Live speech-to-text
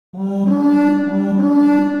Hello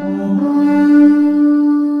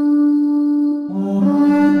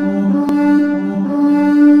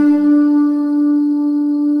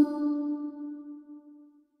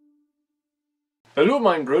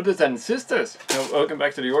my brothers and sisters, welcome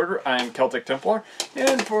back to the Order. I'm Celtic Templar,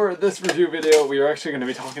 and for this review video we are actually going to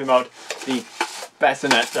be talking about the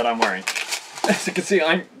Bascinet that I'm wearing. As you can see,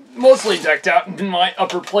 I'm mostly decked out in my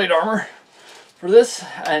upper plate armor for this,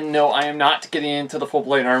 and no, I am not getting into the full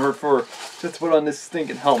plate armor for just to put on this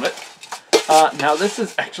stinking helmet. Now this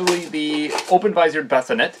is actually the open visored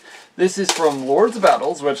Bascinet. This is from Lords of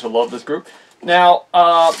Battles, which I love this group. Now,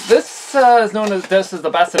 this is known as the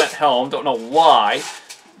Bascinet Helm. Don't know why,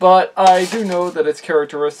 but I do know that its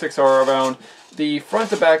characteristics are around the front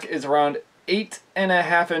to back is around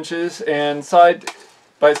 8.5 inches, and side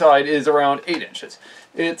by side is around 8 inches.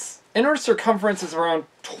 Its inner circumference is around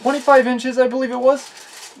 25 inches, I believe it was.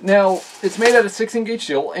 Now, it's made out of 6 gauge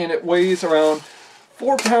steel, and it weighs around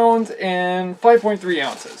 4 pounds and 5.3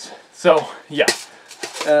 ounces. So, yeah.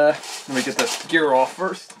 Let me get this gear off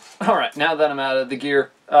first. Alright, now that I'm out of the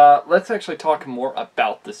gear, let's actually talk more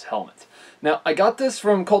about this helmet. Now, I got this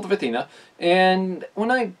from Cult of Athena, and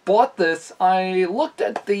when I bought this, I looked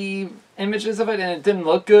at the images of it and it didn't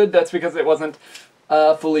look good. That's because it wasn't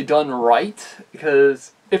fully done right,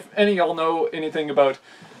 because if any of y'all know anything about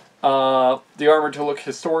the armor to look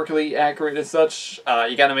historically accurate and such,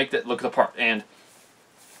 you gotta make that look the part. And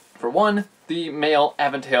for one, the male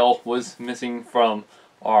Aventail was missing from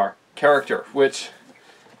our character, which,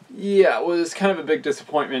 yeah, it was kind of a big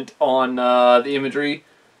disappointment on the imagery,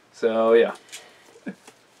 so yeah.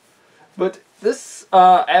 But this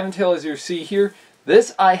Aventail, as you see here,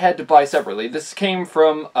 this I had to buy separately. This came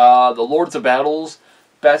from the Lords of Battles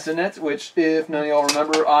Bascinet, which, if none of y'all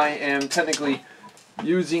remember, I am technically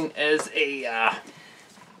using as a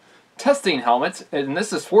testing helmet, and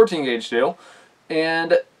this is 14 gauge steel,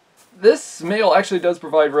 and this mail actually does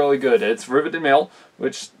provide really good. It's riveted mail,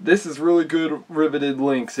 which this is really good riveted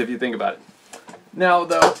links if you think about it. Now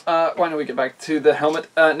though, why don't we get back to the helmet.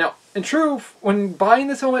 Now, in truth, when buying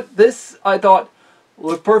this helmet, this I thought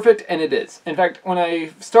looked perfect, and it is. In fact, when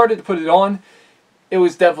I started to put it on, it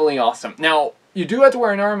was definitely awesome. Now, you do have to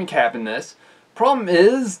wear an army cap in this. Problem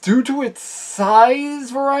is, due to its size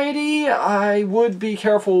variety, I would be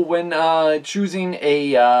careful when choosing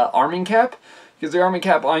a arming cap, because the army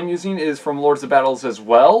cap I'm using is from Lords of Battles as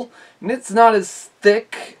well, and it's not as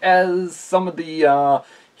thick as some of the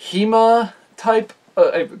HEMA type,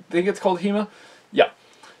 I think it's called HEMA? Yeah.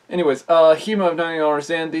 Anyways, HEMA, if none of you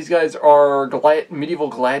understand, these guys are medieval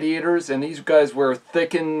gladiators, and these guys wear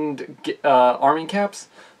thickened army caps.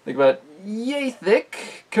 Think about yay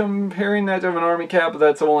thick, comparing that to an army cap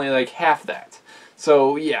that's only like half that.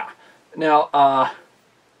 So, yeah. Now,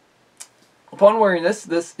 upon wearing this,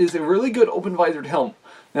 this is a really good open visored helm.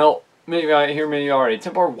 Now, maybe I hear many already,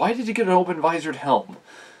 Templar, why did you get an open visored helm?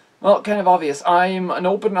 Well, kind of obvious. I'm an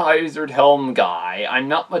open visored helm guy. I'm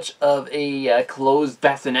not much of a closed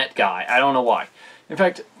bassinet guy. I don't know why. In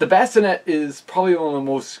fact, the Bascinet is probably one of the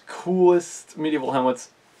most coolest medieval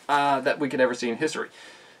helmets that we could ever see in history.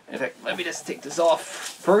 In fact, let me just take this off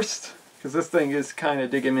first, because this thing is kind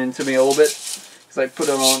of digging into me a little bit, because I put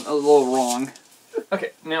it on a little wrong.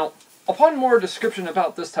 Okay, now, upon more description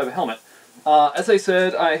about this type of helmet, as I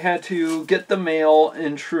said, I had to get the mail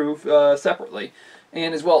in truth separately,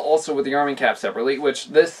 and as well also with the arming cap separately, which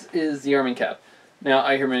this is the arming cap. Now,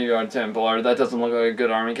 I hear many of you are Templar, that doesn't look like a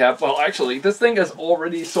good arming cap. Well, actually, this thing has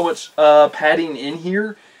already so much padding in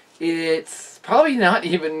here, it's probably not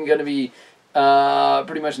even going to be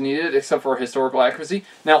pretty much needed, except for historical accuracy.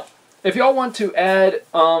 Now, if y'all want to add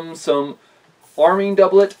some arming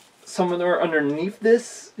doublet somewhere underneath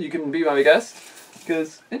this, you can be my guest,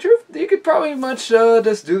 because in truth, you could probably much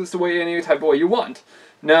just do this the way any type of way you want.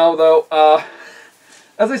 Now though,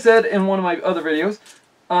 as I said in one of my other videos,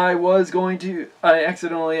 I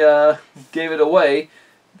accidentally gave it away,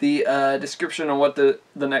 the description on what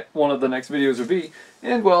one of the next videos would be,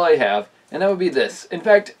 and well, I have, and that would be this. In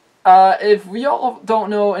fact, if y'all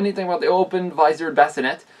don't know anything about the open visored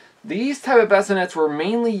Bascinet, these type of bassinets were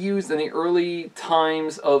mainly used in the early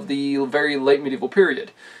times of the very late medieval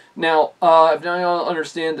period. Now, if now y'all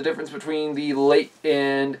understand the difference between the late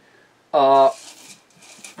and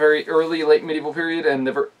very early late medieval period and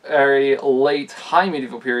the very late high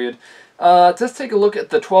medieval period, just take a look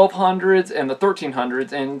at the 1200s and the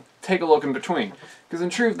 1300s and take a look in between. Because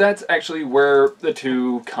in truth, that's actually where the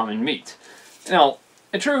two come and meet. Now,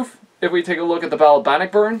 in truth, if we take a look at the Battle of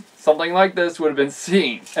Bannockburn, something like this would have been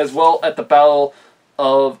seen, as well at the Battle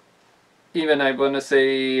of, even I'm going to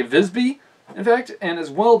say, Visby, In fact, and as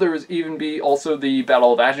well, there was even be also the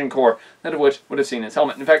Battle of Agincourt, none of which would have seen his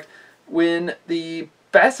helmet. In fact, when the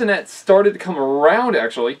bassinets started to come around,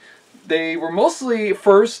 actually, they were mostly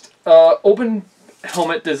first open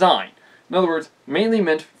helmet design. In other words, mainly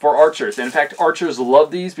meant for archers. And in fact, archers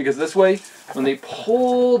love these because this way, when they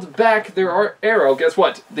pulled back their arrow, guess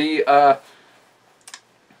what? Their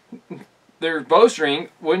bowstring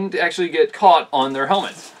wouldn't actually get caught on their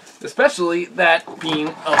helmets. Especially that being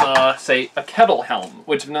of, say, a kettle helm.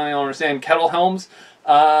 Which, if none of you understand, kettle helms,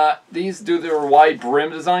 these, due to their wide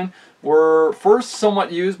brim design, were first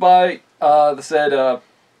somewhat used by the said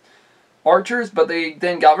archers, but they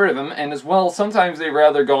then got rid of them, and as well, sometimes they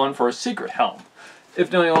rather gone for a secret helm.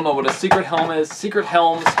 If none of you know what a secret helm is, secret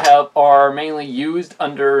helms are mainly used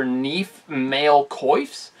underneath male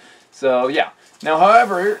coifs. So, yeah. Now,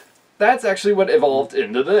 however, that's actually what evolved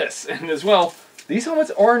into this. And as well, these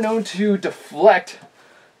helmets are known to deflect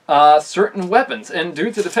certain weapons. And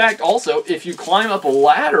due to the fact, also, if you climb up a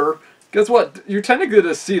ladder, guess what? You're technically going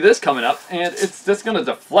to see this coming up, and it's just going to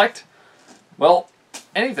deflect, well,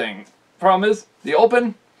 anything. Problem is, the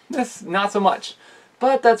open, this not so much.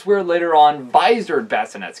 But that's where later on visored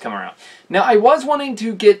bassinets come around. Now, I was wanting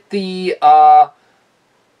to get the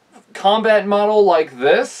combat model like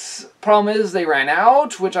this. Problem is, they ran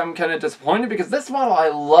out, which I'm kind of disappointed because this model I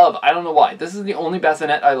love. I don't know why. This is the only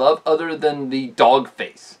bassinet I love other than the dog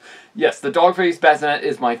face. Yes, the dog face bassinet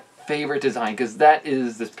is my favorite design because that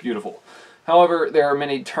is this beautiful. However, there are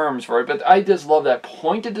many terms for it, but I just love that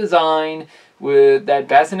pointed design with that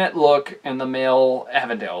bassinet look and the male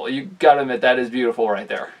Aventail. You gotta admit, that is beautiful right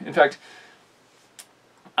there. In fact,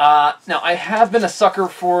 now I have been a sucker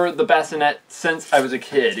for the bassinet since I was a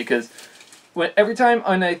kid, because every time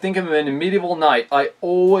I think of a medieval knight, I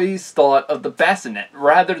always thought of the bassinet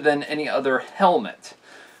rather than any other helmet.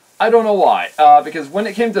 I don't know why, because when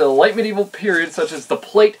it came to the late medieval period, such as the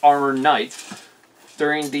plate armor knights,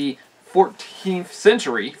 during the 14th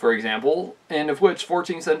century, for example, and of which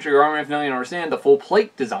 14th century armor, if none of you understand, the full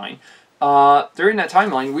plate design, during that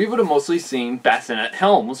timeline, we would have mostly seen Bascinet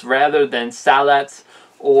Helms rather than sallets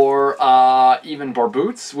or even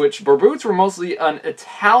barboots, which barboots were mostly an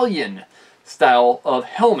Italian style of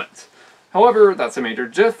helmet. However, that's a major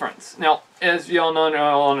difference. Now, as you all know and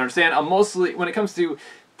all understand, I'm mostly, when it comes to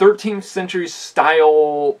 13th century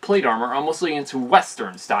style plate armor, I'm mostly into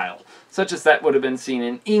Western style, such as that would have been seen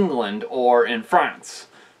in England or in France.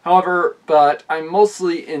 However, but I'm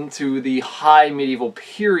mostly into the high medieval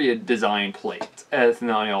period design plate, as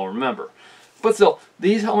none of y'all remember. But still,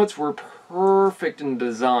 these helmets were perfect in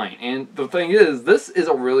design, and the thing is, this is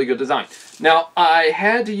a really good design. Now, I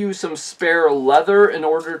had to use some spare leather in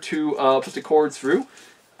order to put the cords through.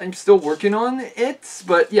 I'm still working on it,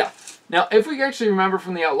 but yeah. Now, if we actually remember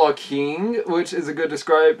from the Outlaw King, which is a good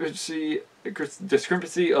discrepancy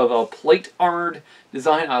of a plate armored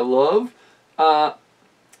design I love,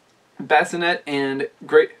 bassinet and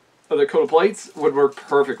great other coat of plates would work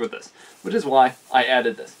perfect with this, which is why I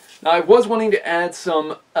added this. Now, I was wanting to add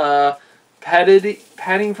some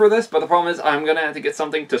padding for this, but the problem is I'm going to have to get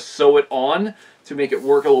something to sew it on to make it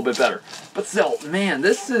work a little bit better. But still, man,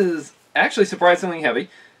 this is actually surprisingly heavy,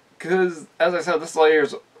 because, as I said, this layer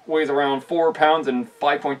weighs around 4 pounds and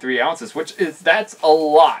 5.3 ounces, that's a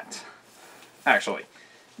lot, actually.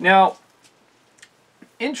 Now,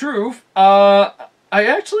 in truth, I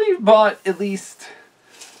actually bought at least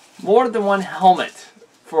more than one helmet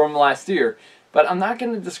from last year, but I'm not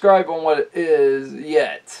going to describe on what it is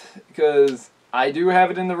yet, because I do have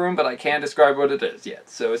it in the room, but I can't describe what it is yet,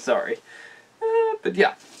 so sorry. But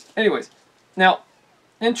yeah, anyways, now,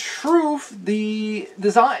 in truth, the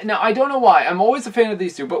design, now I don't know why, I'm always a fan of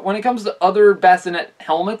these two, but when it comes to other bassinet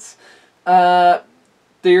helmets, they're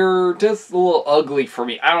just a little ugly for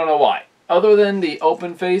me. I don't know why. Other than the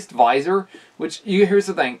open-faced visor, which, here's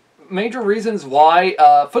the thing, major reasons why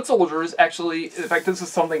foot soldiers actually, in fact this is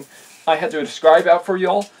something I had to describe out for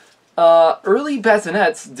y'all, early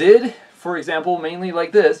bassinets did, for example, mainly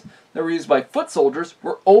like this, that were used by foot soldiers,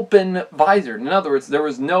 were open visored. In other words, there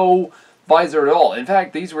was no visor at all. In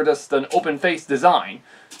fact, these were just an open face design,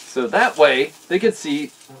 so that way they could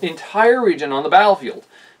see entire region on the battlefield.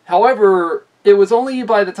 However, it was only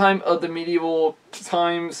by the time of the medieval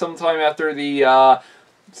time, sometime after the,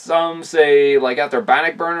 some say like after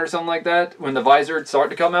Bannockburn or something like that, when the visor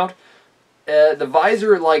started to come out, the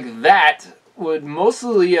visor like that would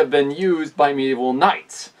mostly have been used by medieval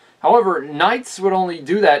knights. However, knights would only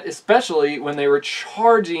do that especially when they were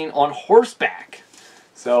charging on horseback.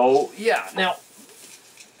 So, yeah, now,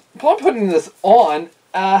 upon putting this on,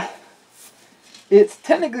 it's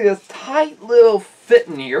technically a tight little fit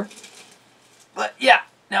in here. But, yeah,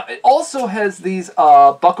 Now, it also has these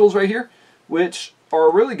buckles right here, which are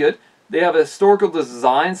really good. They have a historical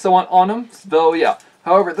design somewhat on them, though, yeah.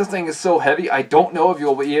 However, this thing is so heavy, I don't know if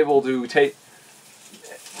you'll be able to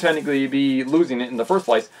technically be losing it in the first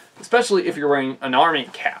place, especially if you're wearing an army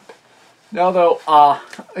cap. Now, though,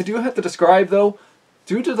 I do have to describe, though,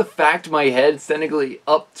 due to the fact my head's technically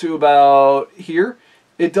up to about here,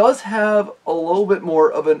 it does have a little bit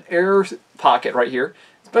more of an air pocket right here,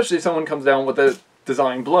 especially if someone comes down with a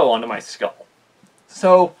design blow onto my skull.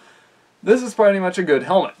 So, this is pretty much a good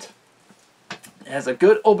helmet. It has a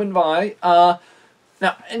good open eye.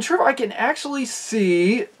 Now, in truth, I can actually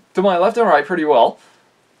see to my left and right pretty well.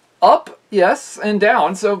 Up, yes, and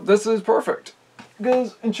down, so this is perfect.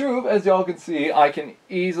 Because, in truth, as y'all can see, I can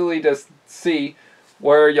easily just see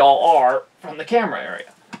where y'all are from the camera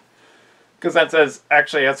area. Because that's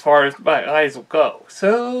actually as far as my eyes will go.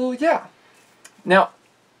 So, yeah. Now,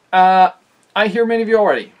 I hear many of you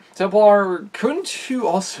already. Templar, couldn't you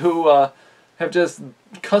also have just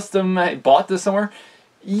custom bought this somewhere?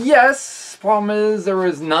 Yes, problem is there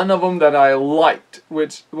was none of them that I liked,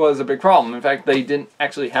 which was a big problem. In fact, they didn't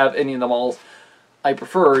actually have any of the models I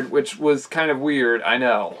preferred, which was kind of weird, I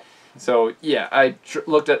know. So, yeah, I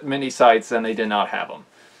looked at many sites and they did not have them.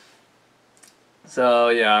 So,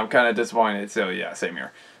 yeah, I'm kind of disappointed. So, yeah, same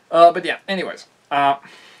here. But, yeah, anyways.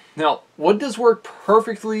 Now, would this work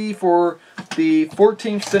perfectly for the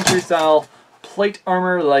 14th century style plate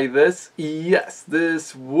armor like this? Yes,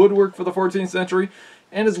 this would work for the 14th century.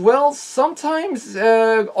 And as well, sometimes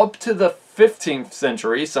up to the 15th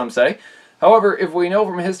century, some say. However, if we know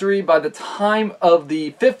from history, by the time of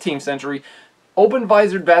the 15th century,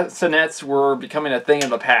 open-visored bascinets were becoming a thing of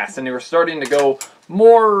the past, and they were starting to go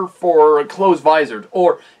more for closed-visored.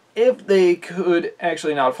 Or, if they could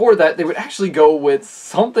actually not afford that, they would actually go with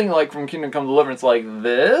something like from Kingdom Come Deliverance like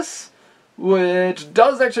this, which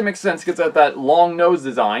does actually make sense because it's that long nose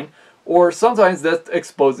design. Or sometimes that's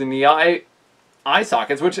exposing the eye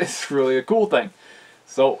sockets, which is really a cool thing.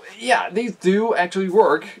 So, yeah, these do actually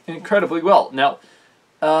work incredibly well. Now,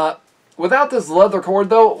 without this leather cord,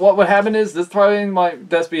 though, what would happen is this probably might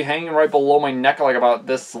just be hanging right below my neck, like about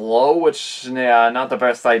this low, which, yeah, not the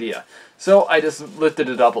best idea. So, I just lifted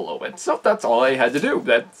it up a little bit. So, that's all I had to do.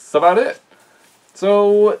 That's about it.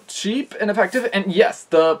 So, cheap and effective, and yes,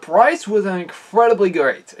 the price was incredibly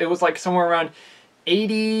great. It was like somewhere around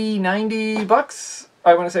 80, 90 bucks.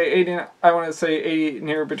 I want to say 80, I want to say 80,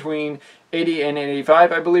 near between 80 and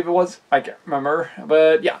 85, I believe it was. I can't remember,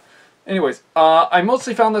 but yeah. Anyways, I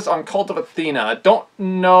mostly found this on Cult of Athena. I don't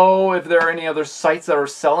know if there are any other sites that are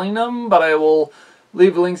selling them, but I will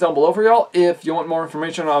leave links down below for y'all. If you want more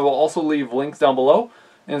information, I will also leave links down below,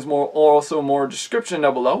 and there's also more description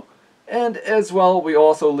down below. And as well, we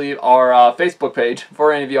also leave our Facebook page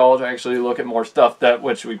for any of y'all to actually look at more stuff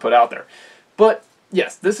which we put out there. But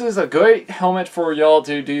yes, this is a great helmet for y'all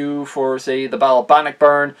to do for, say, the Battle of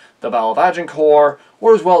Bannockburn, the Battle of Agincourt,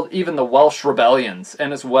 or as well even the Welsh Rebellions,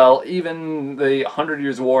 and as well even the 100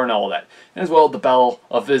 Years' War and all that, and as well the Battle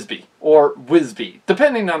of Visby, or Wisby,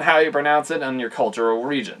 depending on how you pronounce it and your cultural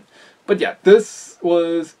region. But yeah, this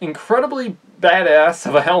was incredibly badass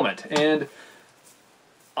of a helmet, and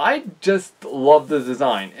I just love the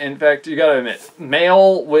design. In fact, you gotta admit,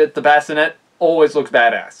 male with the bassinet always looks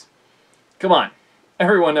badass. Come on.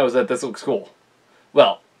 Everyone knows that this looks cool.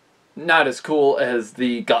 Well, not as cool as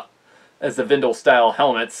the Aventail style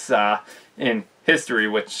helmets in history,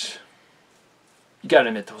 which you gotta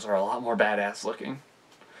admit those are a lot more badass looking.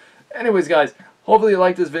 Anyways, guys, hopefully you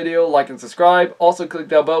liked this video. Like and subscribe. Also click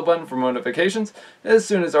that bell button for notifications as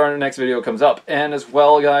soon as our next video comes up. And as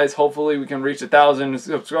well, guys, hopefully we can reach 1,000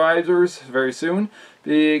 subscribers very soon,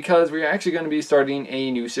 because we're actually going to be starting a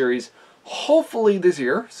new series hopefully this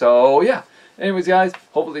year. So yeah. Anyways, guys,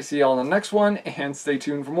 hopefully see you all in the next one, and stay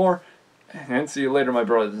tuned for more, and see you later, my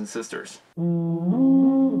brothers and sisters.